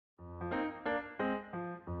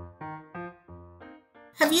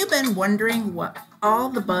Have you been wondering what all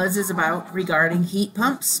the buzz is about regarding heat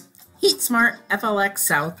pumps? HeatSmart FLX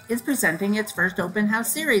South is presenting its first open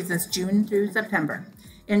house series this June through September.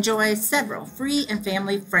 Enjoy several free and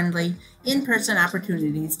family-friendly in-person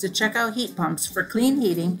opportunities to check out heat pumps for clean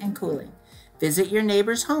heating and cooling. Visit your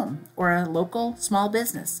neighbor's home or a local small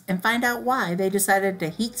business and find out why they decided to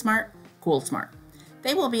heat smart, cool smart.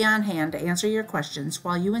 They will be on hand to answer your questions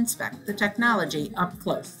while you inspect the technology up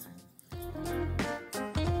close.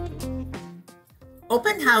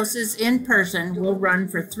 Open houses in person will run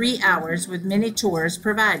for 3 hours with mini tours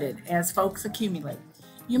provided as folks accumulate.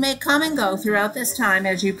 You may come and go throughout this time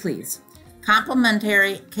as you please.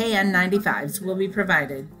 Complimentary KN95s will be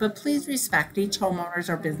provided, but please respect each homeowner's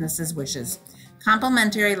or business's wishes.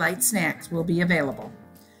 Complimentary light snacks will be available.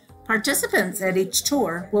 Participants at each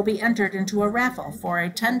tour will be entered into a raffle for a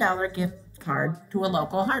 $10 gift card to a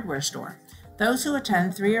local hardware store. Those who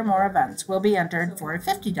attend 3 or more events will be entered for a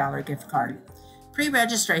 $50 gift card.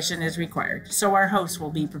 Pre-registration is required, so our hosts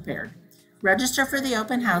will be prepared. Register for the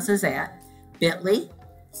open houses at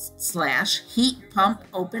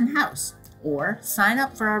bit.ly/heatpumpopenhouse or sign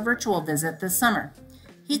up for our virtual visit this summer.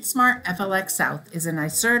 HeatSmart FLX South is an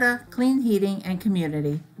ISERTA clean heating and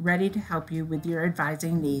community ready to help you with your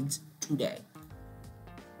advising needs today.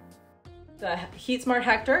 The HeatSmart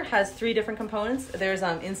Hector has 3 different components. There's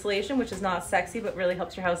insulation, which is not sexy, but really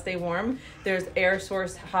helps your house stay warm. There's air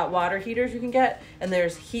source hot water heaters you can get, and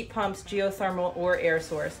there's heat pumps, geothermal, or air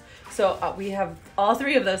source. So we have all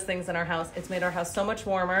 3 of those things in our house. It's made our house so much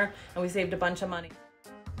warmer, and we saved a bunch of money.